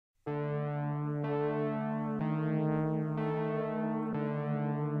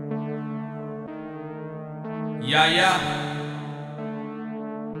Yeah.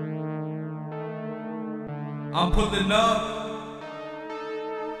 I'm pulling up.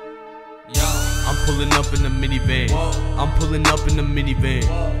 I'm pulling up in the minivan. I'm pulling up in the minivan.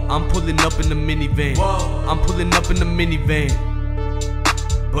 I'm pulling up in the minivan. I'm pulling up in the minivan.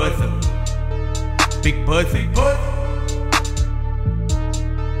 Bertha, big Bertha.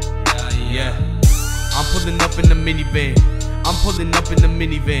 Yeah. I'm pulling up in the minivan. I'm pulling up in the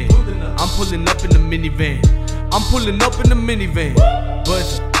minivan. I'm pulling up in the minivan. I'm pulling up in the minivan.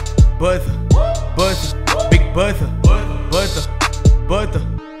 Bertha, big Bertha, Bertha,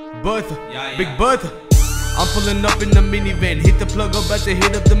 big Bertha. I'm pulling up in the minivan. Hit the plug up, about to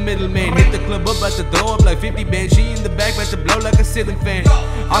hit up the middleman. Hit the club up, about to throw up like 50 bands. She in the back, about to blow like a ceiling fan.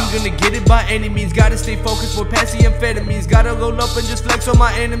 I'm gonna get it by any means. Gotta stay focused for past the amphetamines. Gotta roll up and just flex on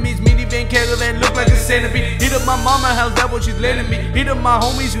my enemies. Minivan caravan look like a centipede. Hit up my mama house, that's what she's letting me. Hit up my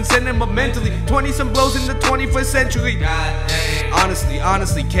homies and send them up mentally. 20 some blows in the 21st century.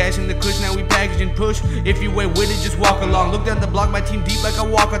 Honestly, cash in the kush, now we package and push. If you ain't with it, just walk along. Look down the block, my team deep like a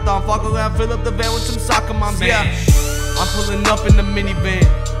walkathon. Fuck around, fill up the van with some soccer moms, yeah. I'm pulling up in the minivan.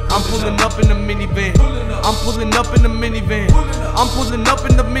 I'm pulling up in the minivan. I'm pulling up in the minivan. I'm pulling up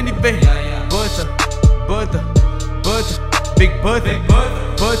in the minivan. Bertha, big Bertha,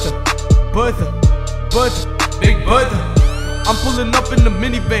 big Bertha. I'm pulling up in the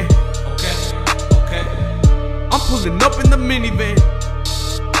minivan. Okay. I'm pulling up in the minivan.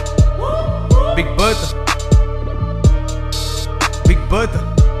 Big Bertha, big Bertha.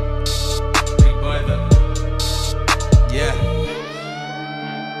 Yeah.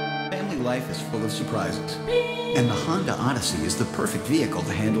 Family life is full of surprises, and the Honda Odyssey is the perfect vehicle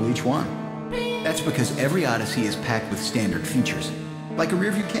to handle each one. That's because every Odyssey is packed with standard features, like a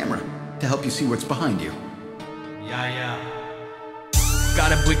rear-view camera to help you see what's behind you. Yeah.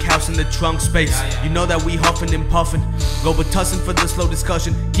 Got a brick house in the trunk space. You know that we huffing and puffing. Go with tussin' for the slow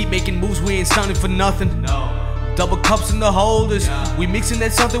discussion. Keep making moves, we ain't stunning for nothing. No. Double cups in the holders. We mixing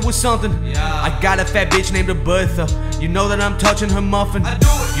that something with something. I got a fat bitch named Bertha. You know that I'm touching her muffin.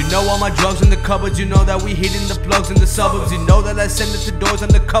 You know all my drugs in the cupboards. You know that we hitting the plugs in the suburbs. You know that I send it to doors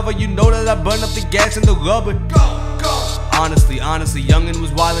undercover. You know that I burn up the gas in the rubber. Honestly, youngin'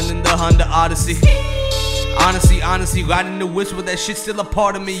 was wildin' in the Honda Odyssey. Honestly, riding the whistle, but that shit's still a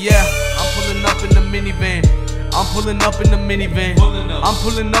part of me, yeah. I'm pulling up in the minivan. I'm pulling up in the minivan. I'm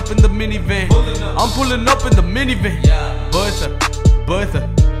pulling up in the minivan. I'm pulling up in the minivan. Bertha,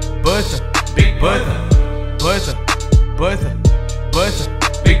 big Bertha,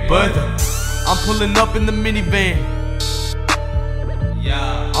 big Bertha. I'm pulling up in the minivan.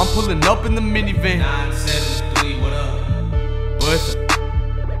 I'm pulling up in the minivan. 973, what up? Bertha,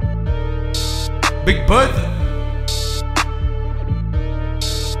 big Bertha.